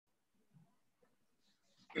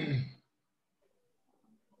Okay.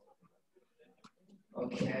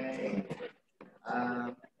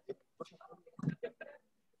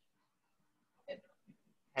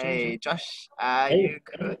 Hey, Josh. Hey. You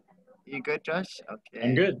good? You good, Josh? Okay.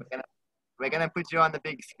 I'm good. We're gonna put you on the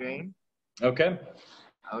big screen. Okay.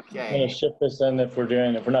 I'm Okay. gonna shift this in if we're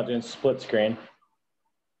not doing split screen.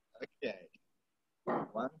 Okay.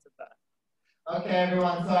 Okay,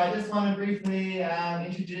 everyone. So I just want to briefly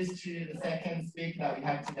introduce to the second speaker that we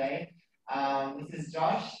have today. This is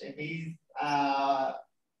Josh. He's the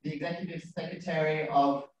Executive Secretary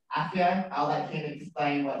of AFFIA. I'll let him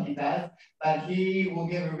explain what he does, but he will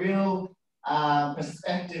give a real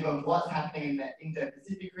perspective of what's happening in the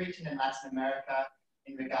Indo-Pacific region in Latin America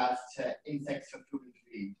in regards to insects for food and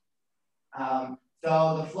feed.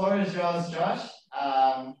 So the floor is yours, Josh.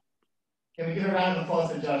 Can we give a round of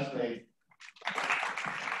applause for Josh, please?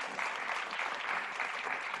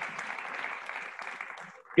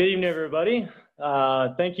 Good evening, everybody.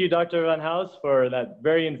 Thank you, Dr. Van Huis, for that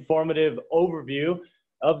very informative overview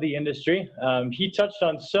of the industry. He touched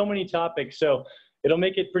on so many topics, so it'll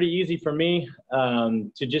make it pretty easy for me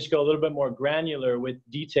to just go a little bit more granular with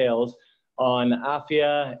details on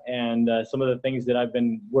AFFIA and some of the things that I've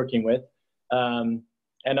been working with. And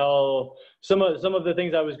some of the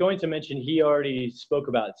things I was going to mention, he already spoke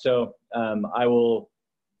about. So I will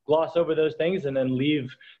gloss over those things and then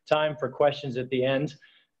leave time for questions at the end.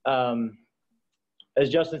 As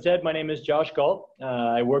Justin said, my name is Josh Galt.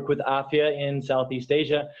 I work with AFFIA in Southeast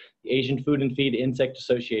Asia, the Asian Food and Feed Insect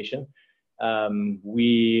Association.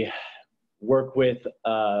 We work with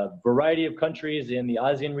a variety of countries in the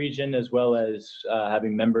ASEAN region, as well as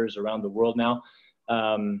having members around the world now.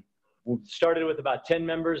 We started with about 10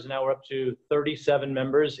 members, and now we're up to 37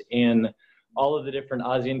 members in all of the different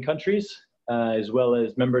ASEAN countries, as well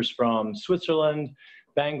as members from Switzerland,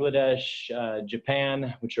 Bangladesh,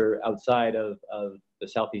 Japan, which are outside of the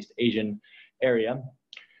Southeast Asian area.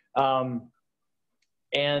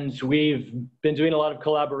 And we've been doing a lot of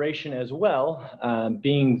collaboration as well,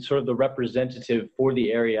 being sort of the representative for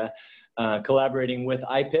the area, collaborating with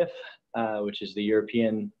IPIF, which is the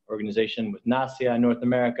European organization, with NASIA in North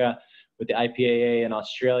America, with the IPAA in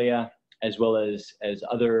Australia, as well as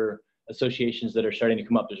other associations that are starting to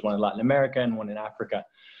come up. There's one in Latin America and one in Africa.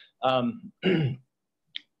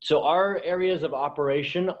 So our areas of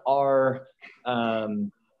operation are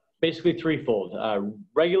basically threefold.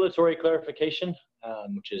 Regulatory clarification,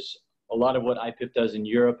 which is a lot of what IPIF does in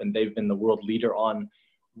Europe, and they've been the world leader on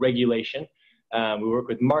regulation. We work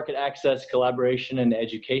with market access, collaboration, and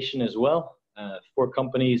education as well for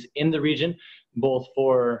companies in the region, both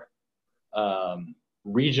for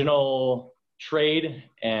regional trade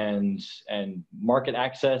and market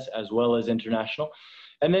access, as well as international,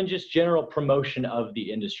 and then just general promotion of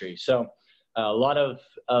the industry. So a lot of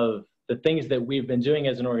the things that we've been doing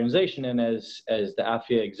as an organization and as the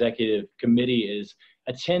AFFIA Executive Committee is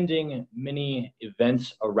attending many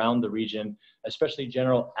events around the region, especially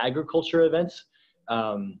general agriculture events,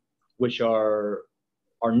 which are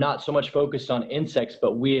not so much focused on insects,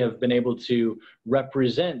 but we have been able to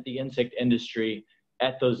represent the insect industry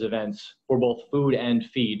at those events for both food and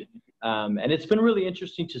feed. And it's been really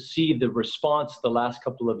interesting to see the response the last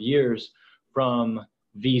couple of years from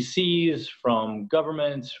VCs, from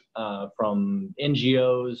government, from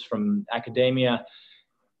NGOs, from academia,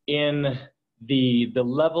 in the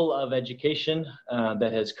level of education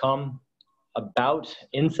that has come about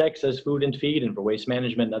insects as food and feed and for waste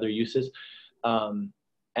management and other uses,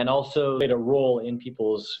 and also played a role in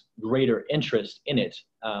people's greater interest in it.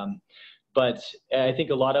 But I think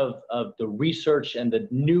a lot of the research and the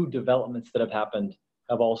new developments that have happened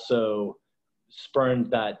have also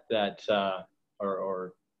spurned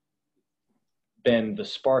or been the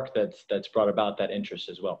spark that's brought about that interest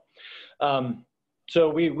as well. So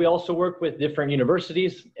we also work with different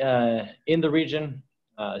universities in the region,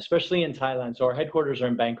 especially in Thailand. So our headquarters are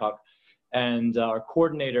in Bangkok, and our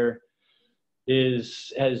coordinator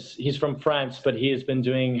he's from France, but he has been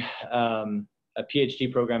doing a PhD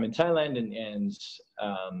program in Thailand and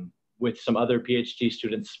with some other PhD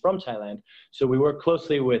students from Thailand. So we work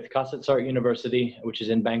closely with Kasetsart University, which is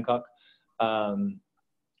in Bangkok.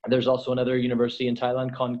 There's also another university in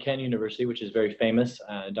Thailand, Khon Kaen University, which is very famous.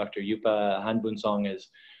 Dr. Yupa Hanbunsong has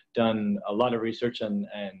done a lot of research and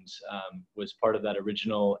was part of that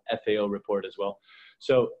original FAO report as well.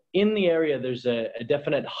 So in the area, there's a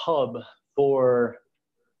definite hub for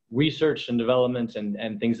research and development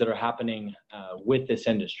and things that are happening with this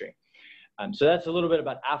industry. So that's a little bit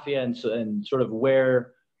about AFFIA and sort of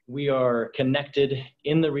where we are connected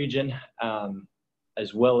in the region,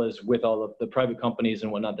 as well as with all of the private companies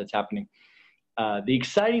and whatnot that's happening. The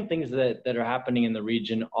exciting things that are happening in the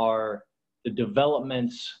region are the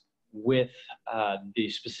developments with the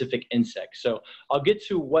specific insects. So I'll get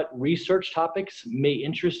to what research topics may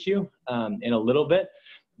interest you in a little bit,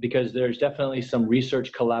 because there's definitely some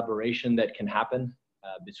research collaboration that can happen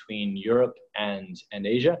between Europe and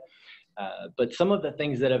Asia. But some of the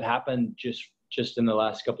things that have happened just in the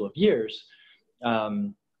last couple of years,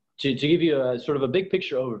 to give you a sort of a big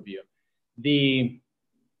picture overview,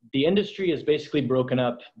 the industry is basically broken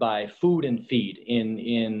up by food and feed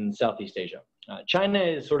in Southeast Asia. China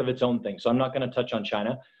is sort of its own thing, so I'm not going to touch on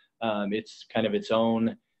China. It's kind of its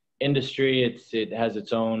own industry. It has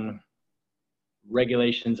its own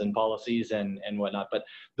regulations and policies and whatnot. But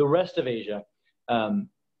the rest of Asia,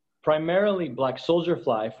 primarily black soldier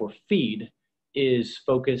fly for feed, is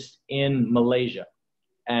focused in Malaysia.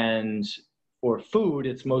 And for food,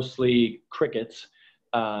 it's mostly crickets,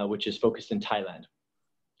 which is focused in Thailand.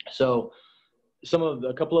 So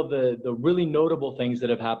a couple of the really notable things that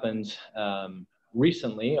have happened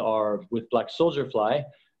recently are with black soldier fly.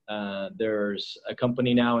 There's a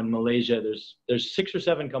company now in Malaysia. There's 6 or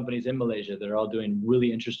 7 companies in Malaysia that are all doing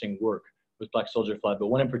really interesting work with black soldier fly. But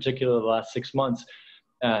one in particular, the last 6 months,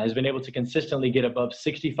 has been able to consistently get above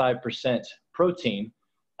 65% protein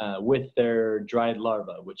with their dried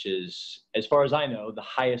larva, which is, as far as I know, the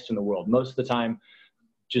highest in the world. Most of the time,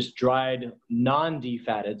 just dried,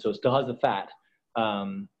 non-defatted, so it still has the fat.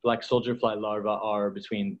 Black soldier fly larvae are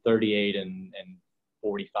between 38 and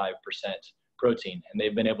 45% protein, and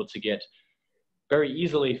they've been able to get very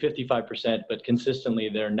easily 55%, but consistently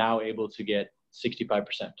they're now able to get 65%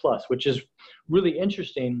 plus, which is really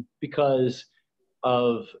interesting because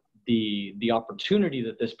of the opportunity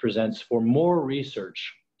that this presents for more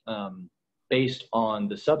research based on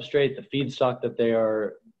the substrate, the feedstock that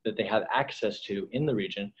they have access to in the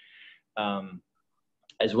region,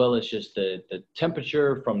 as well as just the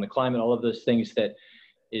temperature from the climate, all of those things that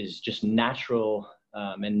is just natural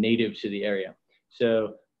and native to the area.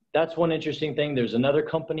 So that's one interesting thing. There's another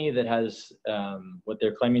company that has what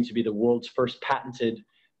they're claiming to be the world's first patented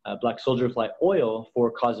black soldier fly oil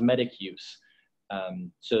for cosmetic use.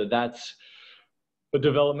 So that's a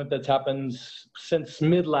development that's happened since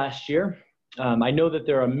mid last year. I know that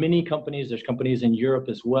there are many companies, there's companies in Europe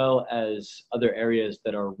as well as other areas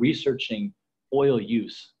that are researching oil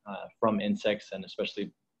use from insects, and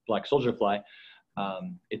especially black soldier fly.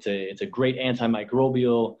 It's a great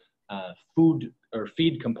antimicrobial food or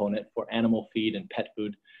feed component for animal feed and pet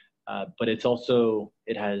food, but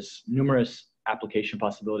it has numerous application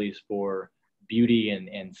possibilities for beauty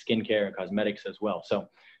and skincare and cosmetics as well. So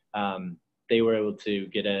they were able to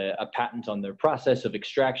get a patent on their process of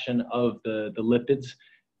extraction of the lipids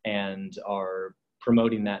and are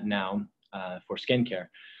promoting that now for skincare.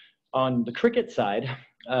 On the cricket side,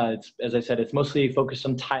 as I said, it's mostly focused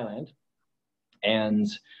on Thailand, and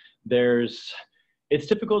it's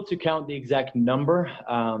difficult to count the exact number.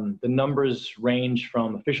 The numbers range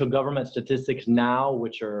from official government statistics now,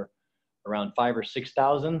 which are around 5,000 or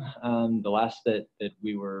 6,000, the last that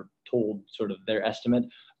we were told, sort of their estimate,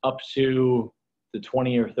 up to the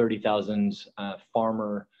 20 or 30,000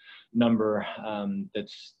 farmer number.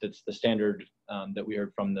 That's the standard that we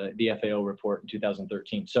heard from the FAO report in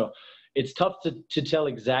 2013. So it's tough to tell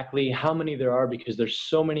exactly how many there are because there's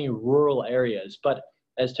so many rural areas. But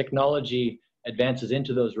as technology advances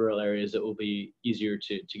into those rural areas, it will be easier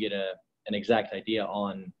to get an exact idea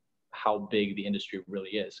on how big the industry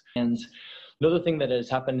really is. And another thing that has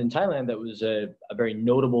happened in Thailand that was a very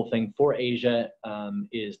notable thing for Asia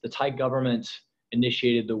is the Thai government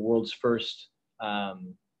initiated the world's first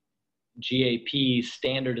GAP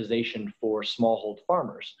standardization for smallhold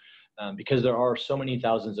farmers. Because there are so many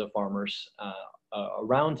thousands of farmers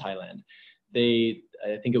around Thailand,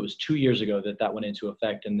 I think it was 2 years ago that went into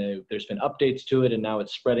effect, and there's been updates to it, and now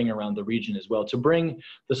it's spreading around the region as well to bring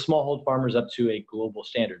the smallhold farmers up to a global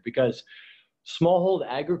standard, because smallhold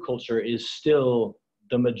agriculture is still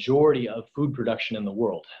the majority of food production in the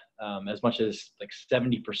world. As much as like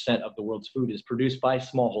 70% of the world's food is produced by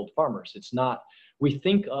smallhold farmers. It's not, we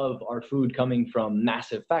think of our food coming from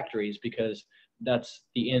massive factories because that's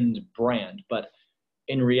the end brand, but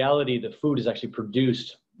in reality, the food is actually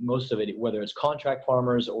produced, most of it, whether it's contract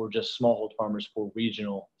farmers or just smallhold farmers for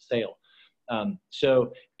regional sale.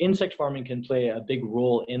 So insect farming can play a big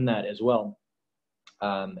role in that as well,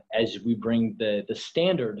 as we bring the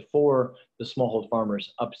standard for the smallhold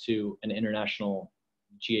farmers up to an international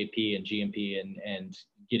GAP and GMP and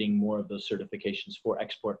getting more of those certifications for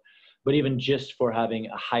export, but even just for having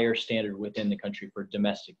a higher standard within the country for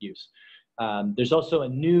domestic use. There's also a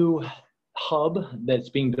new hub that's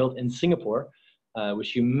being built in Singapore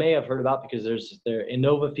which you may have heard about because their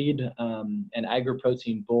Entovegan and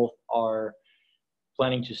AgriProtein both are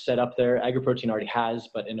planning to set up there. AgriProtein already has,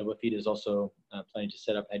 but Entovegan is also planning to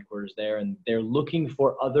set up headquarters there. And they're looking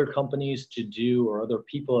for other companies to do, or other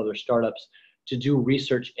people, other startups to do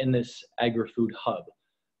research in this agri-food hub.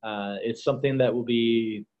 It's something that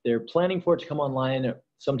they're planning for it to come online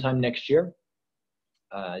sometime next year.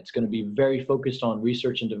 It's going to be very focused on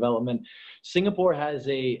research and development. Singapore has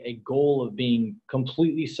a goal of being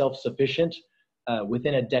completely self-sufficient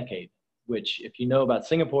within a decade, which, if you know about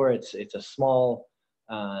Singapore, it's a small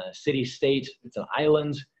city-state, it's an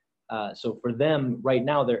island. So for them right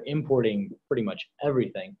now, they're importing pretty much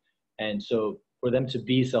everything. And so for them to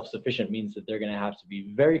be self-sufficient means that they're going to have to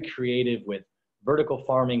be very creative with vertical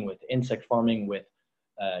farming, with insect farming, with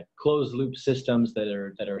closed loop systems that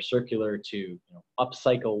are circular to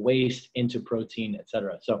upcycle waste into protein,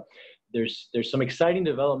 etc. So there's some exciting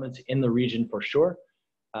developments in the region for sure.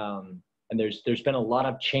 And there's been a lot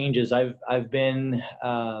of changes. I've been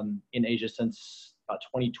in Asia since about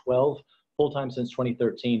 2012, full-time since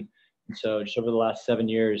 2013. And so just over the last 7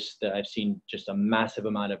 years that I've seen just a massive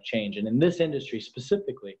amount of change. And in this industry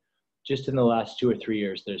specifically, just in the last 2 or 3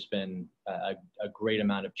 years, there's been a great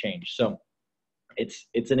amount of change. So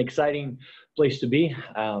it's an exciting place to be.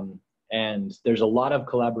 And there's a lot of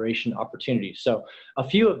collaboration opportunities. So a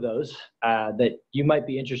few of those that you might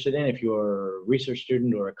be interested in if you're a research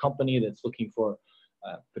student or a company that's looking for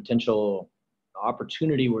a potential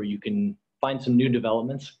opportunity where you can find some new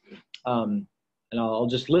developments. And I'll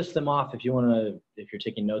just list them off if you want to, if you're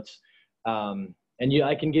taking notes. And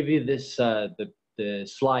I can give you this, the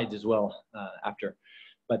slides as well after.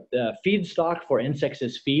 But feedstock for insects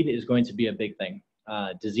as feed is going to be a big thing.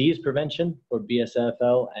 Disease prevention for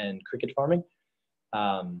BSFL and cricket farming.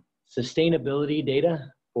 Sustainability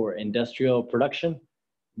data for industrial production.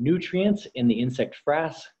 Nutrients in the insect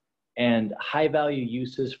frass. And high value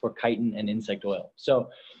uses for chitin and insect oil. So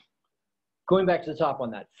going back to the top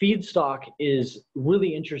on that, feedstock is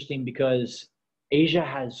really interesting because Asia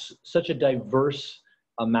has such a diverse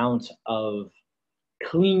amount of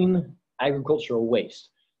clean agricultural waste.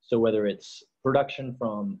 So whether it's production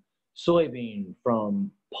from soybean,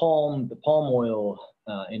 from the palm oil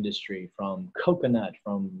industry, from coconut,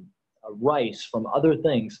 from rice, from other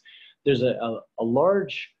things, there's a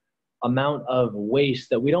large amount of waste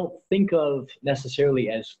that we don't think of necessarily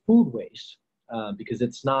as food waste because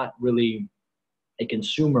it's not really a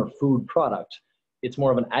consumer food product. It's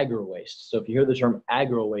more of an agro-waste. So if you hear the term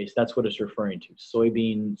agro-waste, that's what it's referring to.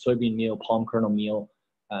 Soybean meal, palm kernel meal,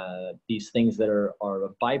 these things that are a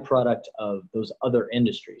byproduct of those other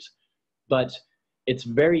industries. But it's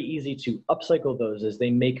very easy to upcycle those as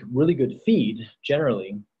they make really good feed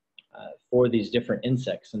generally for these different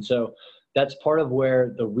insects. And so that's part of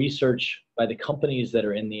where the research by the companies that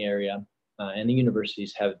are in the area and the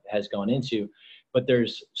universities has gone into. But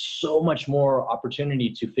there's so much more opportunity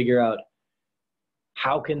to figure out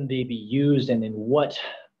how can they be used and in what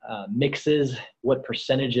mixes, what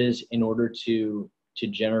percentages in order to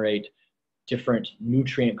generate different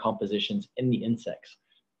nutrient compositions in the insects.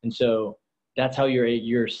 And so that's how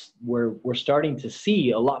we're starting to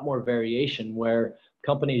see a lot more variation where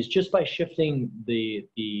companies, just by shifting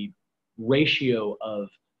the ratio of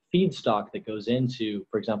feedstock that goes into,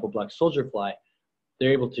 for example, black soldier fly,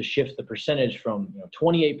 they're able to shift the percentage from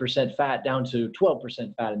 28% fat down to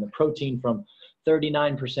 12% fat, and the protein from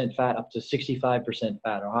 39% fat up to 65%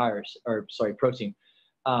 fat or higher, protein.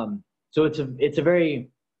 So it's a very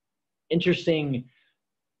interesting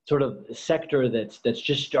sort of sector that's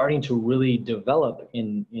just starting to really develop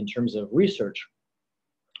in terms of research,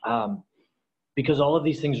 because all of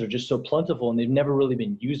these things are just so plentiful and they've never really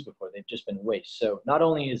been used before. They've just been waste. So not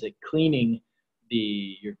only is it cleaning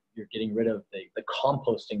you're getting rid of the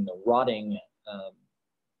composting, the rotting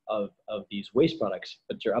of these waste products,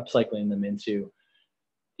 but you're upcycling them into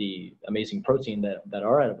the amazing protein that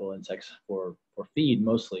are edible insects for feed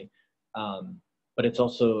mostly. But it's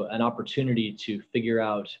also an opportunity to figure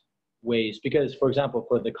out ways, because for example,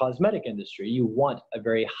 for the cosmetic industry, you want a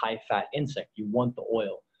very high fat insect, you want the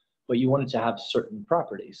oil, but you want it to have certain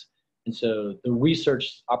properties. And so the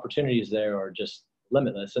research opportunities there are just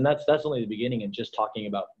limitless. And that's only the beginning, and just talking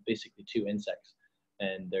about basically 2 insects.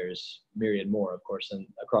 And there's myriad more, of course, and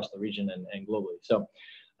across the region and globally. So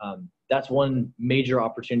that's one major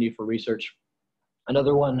opportunity for research.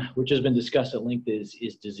 Another one, which has been discussed at length, is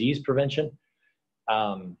disease prevention.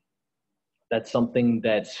 That's something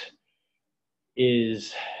that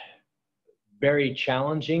is very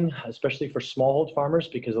challenging, especially for smallhold farmers,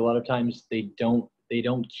 because a lot of times they They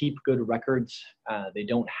don't keep good records. They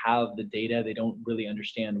don't have the data. They don't really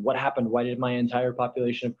understand what happened. Why did my entire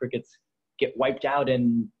population of crickets get wiped out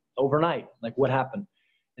in overnight? Like, what happened?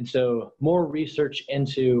 And so more research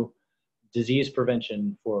into disease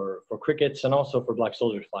prevention for crickets and also for black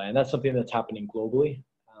soldier fly. And that's something that's happening globally.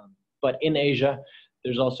 But in Asia,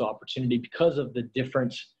 there's also opportunity because of the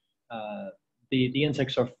different, the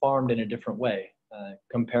insects are farmed in a different way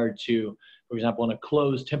compared to, for example, in a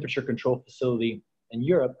closed temperature control facility in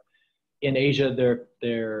Europe. In Asia,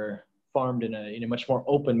 they're farmed in a much more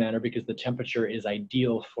open manner because the temperature is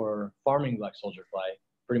ideal for farming black soldier fly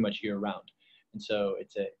pretty much year round. And so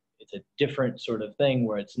it's a different sort of thing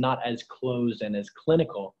where it's not as closed and as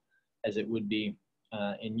clinical as it would be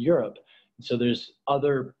in Europe. And so there's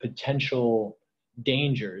other potential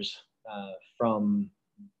dangers from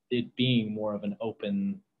it being more of an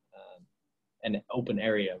open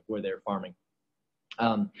area where they're farming.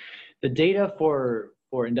 The data for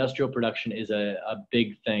industrial production is a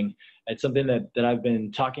big thing. It's something that I've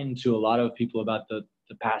been talking to a lot of people about the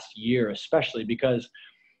past year, especially because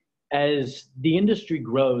as the industry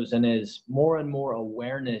grows and as more and more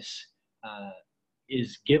awareness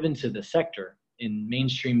is given to the sector in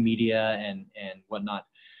mainstream media and whatnot,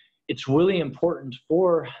 it's really important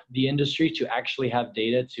for the industry to actually have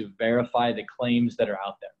data to verify the claims that are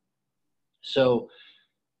out there. So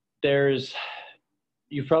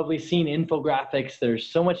you've probably seen infographics. There's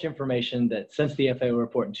so much information that since the FAO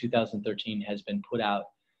report in 2013 has been put out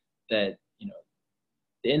that, you know,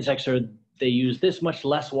 the insects they use this much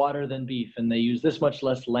less water than beef, and they use this much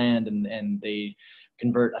less land, and they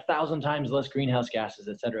convert 1,000 times less greenhouse gases,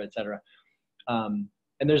 et cetera, et cetera.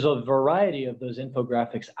 And there's a variety of those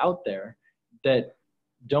infographics out there that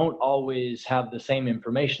don't always have the same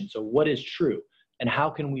information. So what is true, and how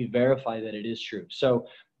can we verify that it is true? So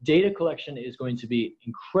data collection is going to be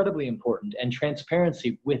incredibly important, and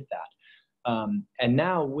transparency with that. And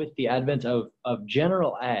now with the advent of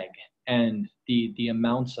general ag and the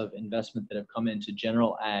amounts of investment that have come into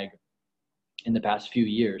general ag in the past few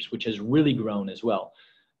years, which has really grown as well.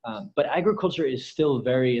 But agriculture is still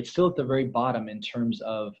it's still at the very bottom in terms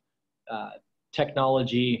of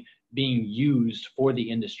technology being used for the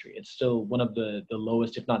industry. It's still one of the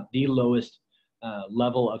lowest, if not the lowest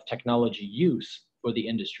level of technology use for the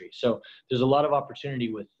industry. So there's a lot of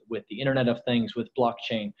opportunity with the Internet of Things, with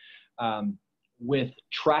blockchain, with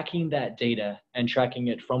tracking that data and tracking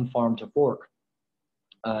it from farm to fork.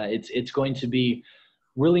 It's going to be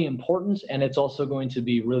really important, and it's also going to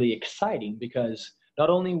be really exciting because not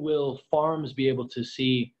only will farms be able to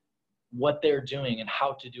see what they're doing and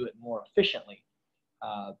how to do it more efficiently,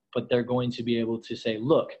 but they're going to be able to say,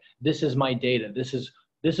 look, this is my data. This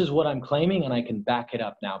is what I'm claiming, and I can back it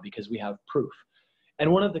up now because we have proof.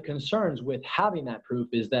 And one of the concerns with having that proof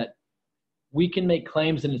is that we can make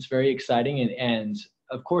claims and it's very exciting. And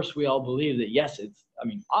of course, we all believe that, yes,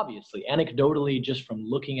 obviously, anecdotally, just from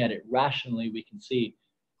looking at it rationally, we can see,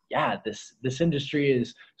 yeah, this industry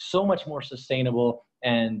is so much more sustainable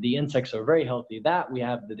and the insects are very healthy. That we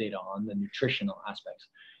have the data on, the nutritional aspects.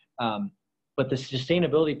 But the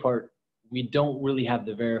sustainability part, we don't really have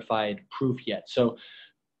the verified proof yet. So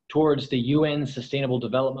towards the UN Sustainable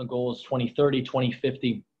Development Goals 2030,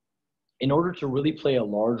 2050, in order to really play a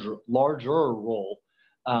larger role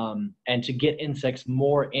and to get insects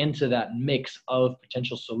more into that mix of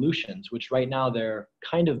potential solutions, which right now they're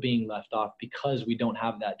kind of being left off because we don't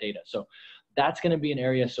have that data. So that's going to be an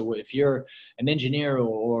area. So if you're an engineer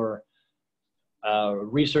or a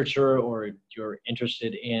researcher, or you're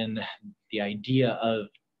interested in the idea of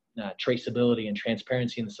traceability and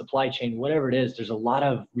transparency in the supply chain, whatever it is, there's a lot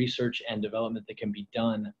of research and development that can be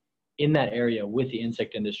done in that area with the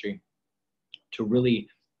insect industry to really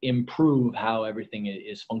improve how everything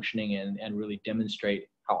is functioning and really demonstrate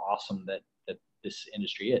how awesome that this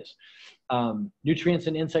industry is. Nutrients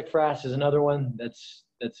in insect frass is another one that's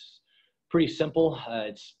pretty simple.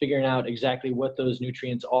 It's figuring out exactly what those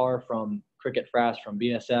nutrients are from cricket frass, from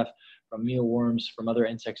BSF, from mealworms, from other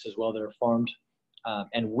insects as well that are farmed,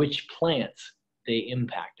 and which plants they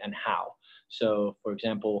impact and how. So for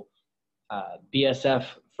example, BSF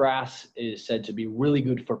frass is said to be really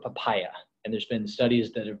good for papaya. And there's been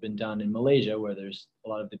studies that have been done in Malaysia where there's a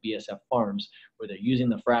lot of the BSF farms where they're using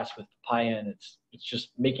the frass with papaya, and it's just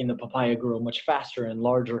making the papaya grow much faster and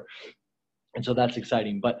larger. And so that's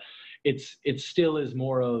exciting, but it still is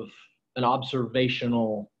more of an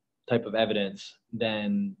observational type of evidence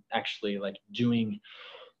than actually like doing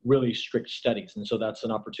really strict studies. And so that's an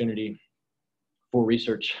opportunity for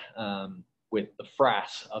research with the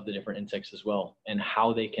frass of the different insects as well, and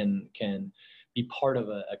how they can be part of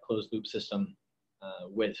a closed loop system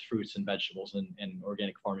with fruits and vegetables and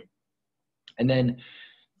organic farming. And then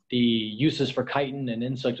the uses for chitin and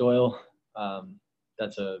insect oil,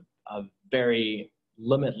 that's a very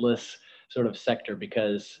limitless sort of sector,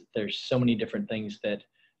 because there's so many different things that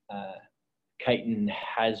chitin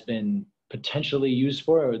has been potentially used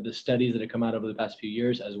for, or the studies that have come out over the past few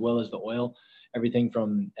years, as well as the oil. Everything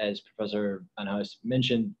from, as Professor Van Huis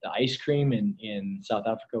mentioned, the ice cream in South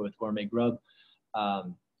Africa with gourmet grub,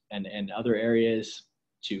 and other areas,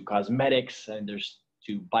 to cosmetics, and there's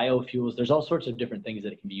to biofuels. There's all sorts of different things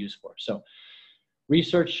that it can be used for. So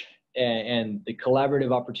research and the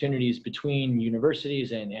collaborative opportunities between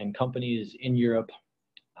universities and companies in Europe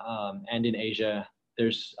and in Asia.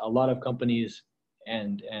 There's a lot of companies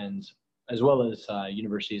and as well as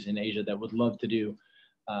universities in Asia that would love to do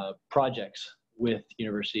projects with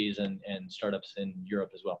universities and startups in Europe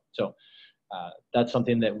as well. So that's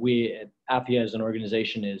something that we at AFFIA as an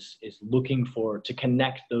organization is looking for, to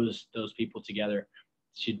connect those people together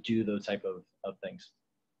to do those type of things.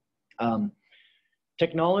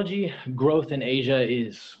 Technology growth in Asia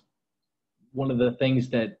is one of the things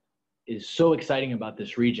that is so exciting about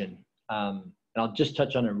this region. And I'll just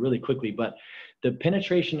touch on it really quickly, but the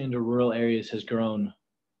penetration into rural areas has grown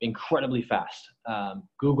incredibly fast.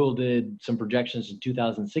 Google did some projections in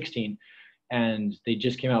 2016, and they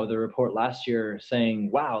just came out with a report last year saying,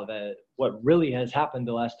 wow, that what really has happened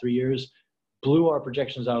the last 3 years blew our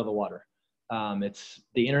projections out of the water. It's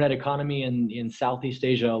the internet economy in Southeast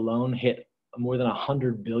Asia alone hit more than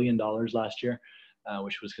 $100 billion last year,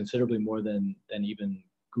 which was considerably more than even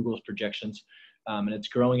Google's projections. And it's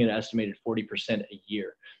growing at an estimated 40% a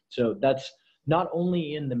year. So that's not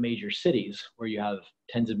only in the major cities where you have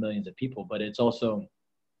tens of millions of people, but it's also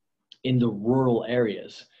in the rural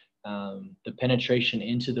areas. The penetration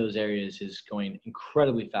into those areas is going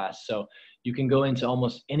incredibly fast. So you can go into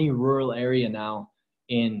almost any rural area now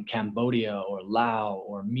in Cambodia or Laos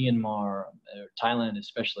or Myanmar, or Thailand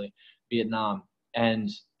especially, Vietnam, and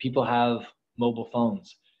people have mobile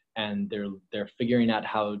phones and they're figuring out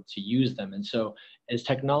how to use them. And so as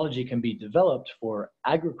technology can be developed for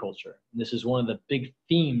agriculture, and this is one of the big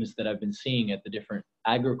themes that I've been seeing at the different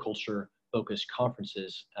agriculture focused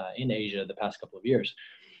conferences in Asia the past couple of years,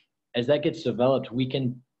 as that gets developed, we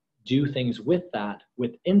can do things with that,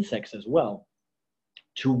 with insects as well,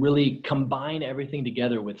 to really combine everything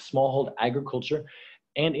together with smallhold agriculture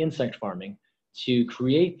and insect farming to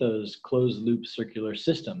create those closed loop circular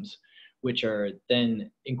systems, which are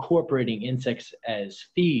then incorporating insects as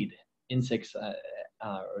feed, insects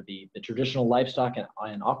or the traditional livestock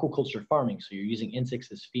and aquaculture farming. So you're using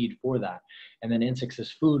insects as feed for that, and then insects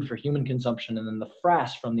as food for human consumption, and then the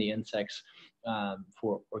frass from the insects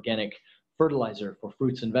for organic fertilizer for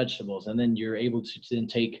fruits and vegetables. And then you're able to then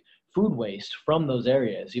take food waste from those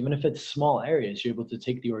areas, even if it's small areas, you're able to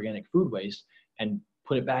take the organic food waste and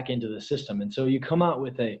put it back into the system. And so you come out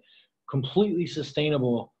with a completely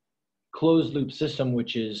sustainable closed loop system,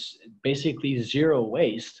 which is basically zero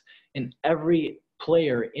waste, and every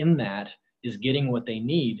player in that is getting what they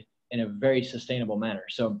need in a very sustainable manner.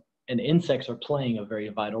 So, and insects are playing a very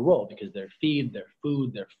vital role because they're feed, they're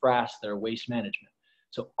food, they're frass, they're waste management.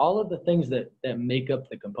 So all of the things that make up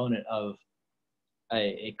the component of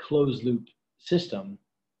a closed loop system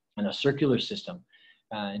and a circular system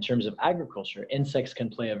in terms of agriculture, insects can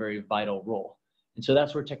play a very vital role. And so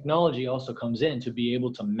that's where technology also comes in to be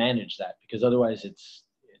able to manage that, because otherwise it's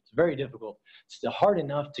very difficult. It's hard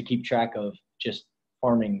enough to keep track of just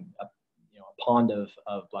farming a pond of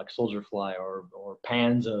black soldier fly or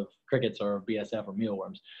pans of crickets or BSF or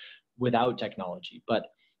mealworms without technology. But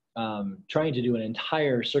trying to do an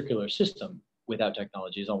entire circular system without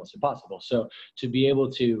technology is almost impossible. So to be able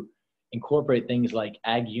to incorporate things like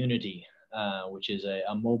Ag Unity, which is a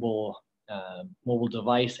mobile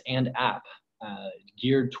device and app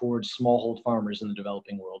geared towards smallhold farmers in the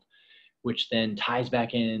developing world, which then ties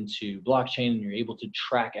back into blockchain, and you're able to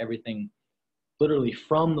track everything literally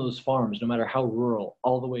from those farms, no matter how rural,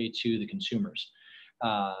 all the way to the consumers,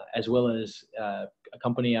 as well as a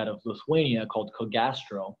company out of Lithuania called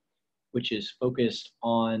Cogastro, which is focused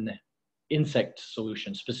on insect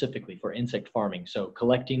solutions specifically for insect farming. So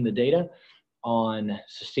collecting the data on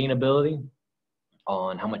sustainability,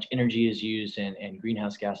 on how much energy is used and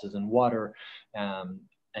greenhouse gases and water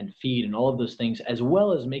and feed and all of those things, as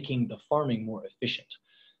well as making the farming more efficient.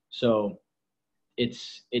 So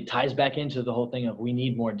it ties back into the whole thing of we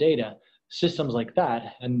need more data. Systems like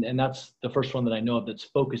that, and that's the first one that I know of that's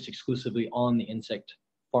focused exclusively on the insect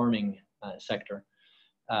farming sector.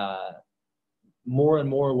 More and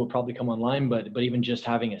more will probably come online, but even just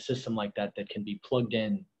having a system like that that can be plugged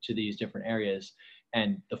in to these different areas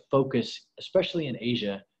and the focus, especially in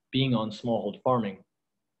Asia, being on smallhold farming,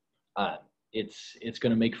 it's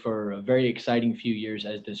going to make for a very exciting few years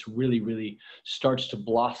as this really starts to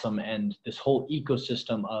blossom, and this whole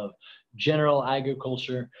ecosystem of general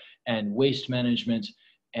agriculture and waste management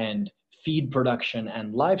and feed production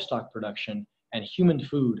and livestock production and human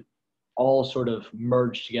food all sort of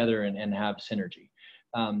merge together and have synergy.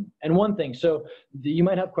 And one thing, so you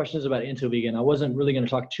might have questions about Entovegan. I wasn't really going to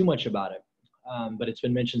talk too much about it, but it's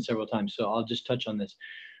been mentioned several times, so I'll just touch on this.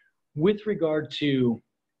 With regard to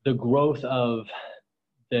the growth of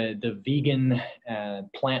the vegan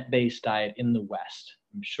plant-based diet in the West,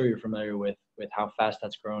 I'm sure you're familiar with how fast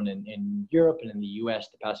that's grown in Europe and in the US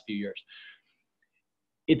the past few years.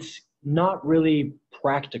 It's not really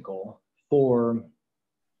practical for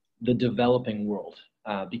the developing world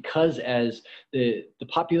because as the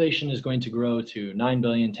population is going to grow to 9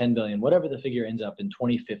 billion, 10 billion, whatever the figure ends up in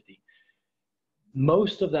 2050,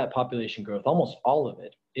 most of that population growth, almost all of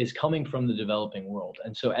it, is coming from the developing world.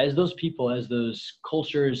 And so as those people, as those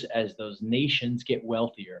cultures, as those nations get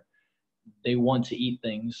wealthier, they want to eat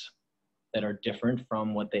things that are different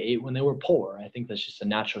from what they ate when they were poor. I think that's just a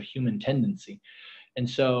natural human tendency. And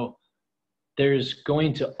so there's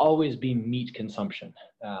going to always be meat consumption.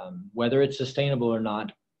 Whether it's sustainable or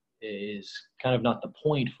not is kind of not the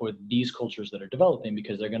point for these cultures that are developing,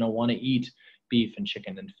 because they're going to want to eat beef and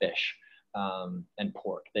chicken and fish and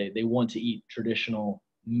pork. They want to eat traditional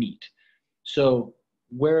meat. So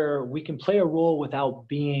where we can play a role without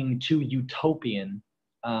being too utopian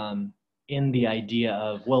in the idea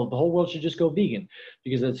of, well, the whole world should just go vegan,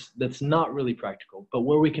 because that's not really practical. But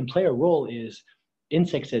where we can play a role is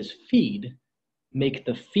insects as feed, make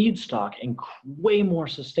the feedstock way more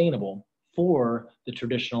sustainable for the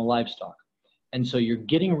traditional livestock. And so you're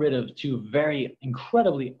getting rid of two very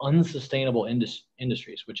incredibly unsustainable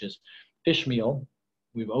industries, which is fish meal.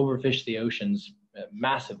 We've overfished the oceans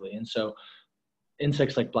massively. And so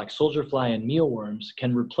insects like black soldier fly and mealworms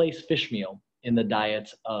can replace fish meal in the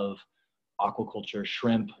diets of aquaculture,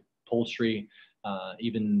 shrimp, poultry,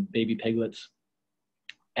 even baby piglets.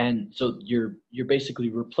 And so you're basically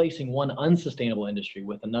replacing one unsustainable industry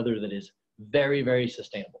with another that is very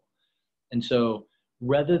sustainable. And so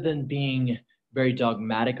rather than being very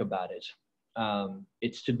dogmatic about it,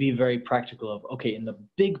 it's to be very practical of, okay, in the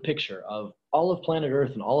big picture of all of planet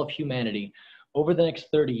Earth and all of humanity over the next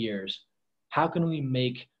 30 years, how can we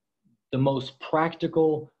make the most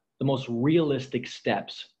practical, the most realistic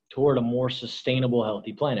steps toward a more sustainable,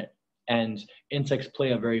 healthy planet? And insects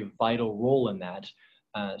play a very vital role in that,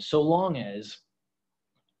 so long as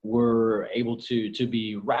we're able to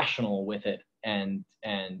be rational with it and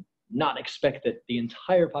not expect that the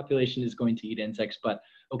entire population is going to eat insects, but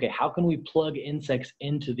okay, how can we plug insects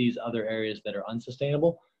into these other areas that are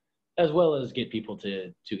unsustainable, as well as get people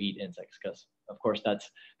to eat insects? Because of course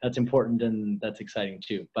that's important and that's exciting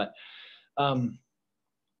too. But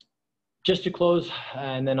just to close,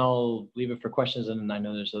 and then I'll leave it for questions, and I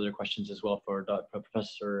know there's other questions as well for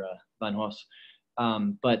Professor Van Huis.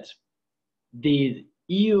 But the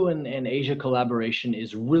EU and Asia collaboration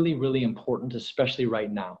is really important, especially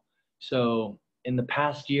right now. So in the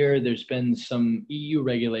past year, there's been some EU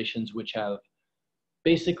regulations which have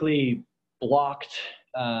basically blocked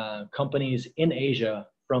companies in Asia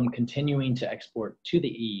from continuing to export to the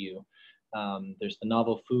EU. There's the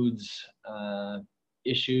novel foods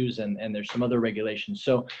issues, and there's some other regulations.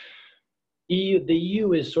 So the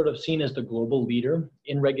EU is sort of seen as the global leader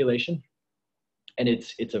in regulation. And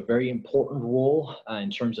it's a very important role in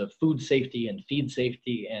terms of food safety and feed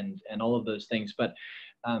safety and all of those things. But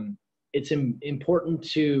it's important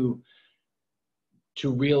to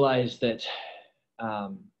realize that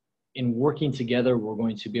in working together, we're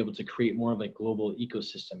going to be able to create more of a global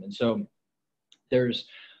ecosystem. And so there's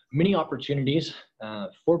many opportunities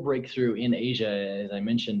for breakthrough in Asia, as I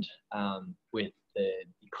mentioned, with the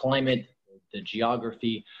climate, the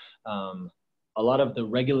geography. A lot of the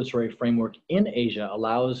regulatory framework in Asia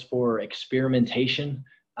allows for experimentation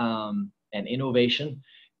and innovation.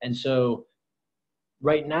 And so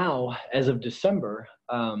right now, as of December,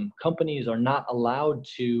 companies are not allowed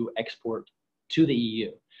to export to the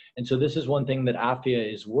EU. And so this is one thing that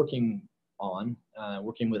AFFIA is working on,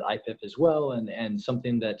 working with IFIF as well, and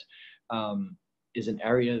something that is an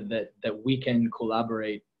area that we can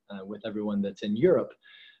collaborate with everyone that's in Europe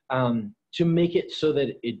to make it so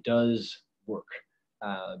that it does work,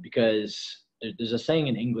 because there's a saying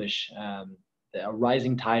in English that a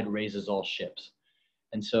rising tide raises all ships.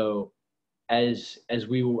 And so as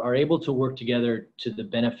we are able to work together to the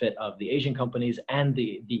benefit of the Asian companies and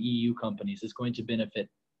the EU companies, it's going to benefit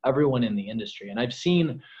everyone in the industry. And I've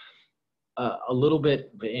seen a little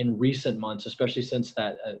bit in recent months, especially since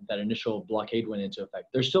that initial blockade went into effect.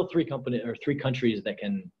 There's still three countries that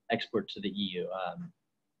can export to the EU: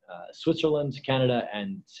 Switzerland, Canada,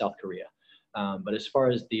 and South Korea. But as far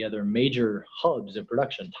as the other major hubs of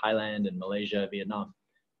production, Thailand and Malaysia, Vietnam,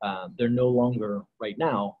 they're no longer right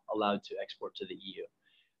now allowed to export to the EU.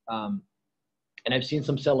 And I've seen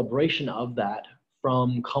some celebration of that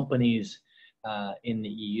from companies in the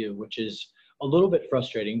EU, which is a little bit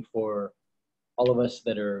frustrating for all of us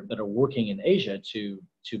that are working in Asia to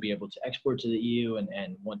be able to export to the EU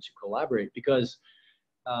and want to collaborate, because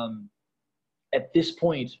at this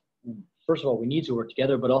point, first of all, we need to work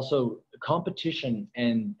together, but also competition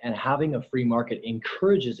and having a free market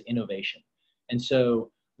encourages innovation. And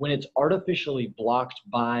so when it's artificially blocked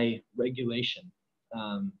by regulation,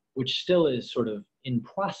 which still is sort of in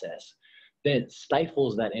process, then it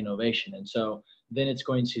stifles that innovation. And so then it's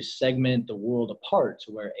going to segment the world apart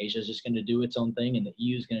to where Asia is just going to do its own thing and the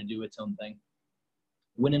EU is going to do its own thing.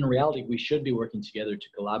 When in reality, we should be working together to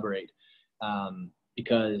collaborate,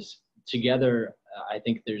 because together, I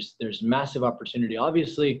think there's massive opportunity.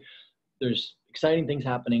 Obviously, there's exciting things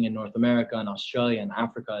happening in North America and Australia and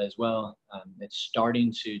Africa as well. It's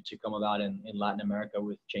starting to come about in Latin America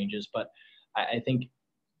with changes, but I think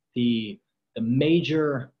the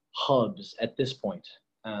major hubs at this point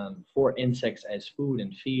for insects as food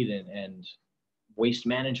and feed and waste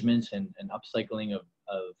management and upcycling of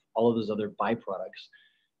all of those other byproducts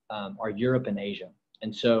are Europe and Asia.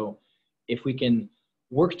 And so if we can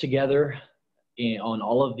work together on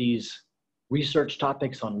all of these research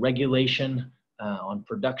topics, on regulation, on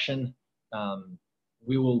production,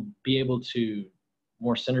 we will be able to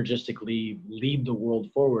more synergistically lead the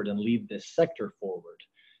world forward and lead this sector forward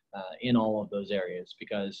in all of those areas.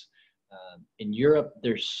 Because in Europe,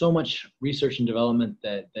 there's so much research and development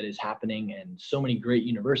that is happening, and so many great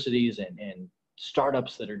universities and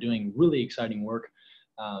startups that are doing really exciting work.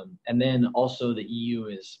 And then also the EU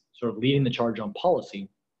is sort of leading the charge on policy.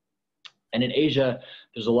 And in Asia,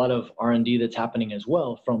 there's a lot of R&D that's happening as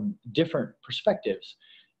well from different perspectives.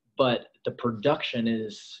 But the production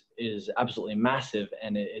is absolutely massive,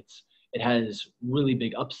 and it has really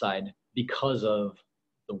big upside because of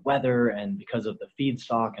the weather and because of the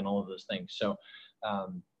feedstock and all of those things. So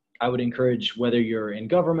I would encourage, whether you're in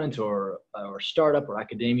government or startup or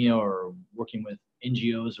academia or working with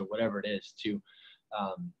NGOs or whatever it is, to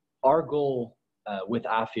our goal with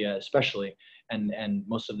AFFIA especially, and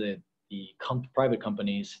most of the private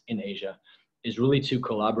companies in Asia, is really to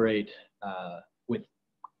collaborate with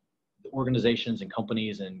organizations and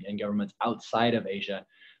companies and governments outside of Asia,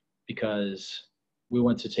 because we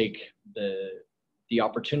want to take the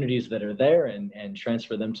opportunities that are there and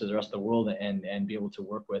transfer them to the rest of the world, and be able to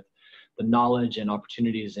work with the knowledge and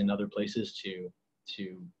opportunities in other places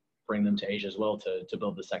to bring them to Asia as well, to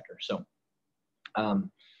build the sector. So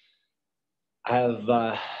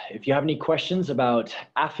if you have any questions about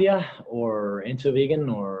AFFIA or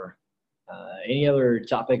Entovegan or any other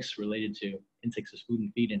topics related to insects as food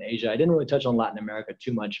and feed in Asia. I didn't really touch on Latin America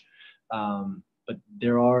too much, but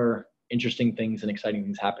there are interesting things and exciting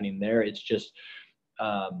things happening there. It's just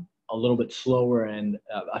a little bit slower and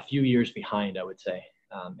a few years behind, I would say,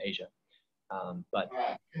 Asia. But all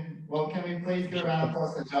right. Well, can we please give a round of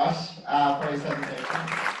applause to Josh for his presentation?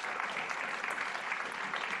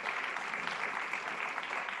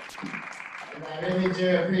 And I really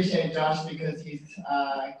do appreciate Josh, because he's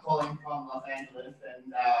calling from Los Angeles,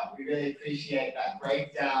 and we really appreciate that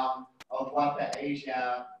breakdown of what the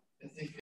Asia Pacific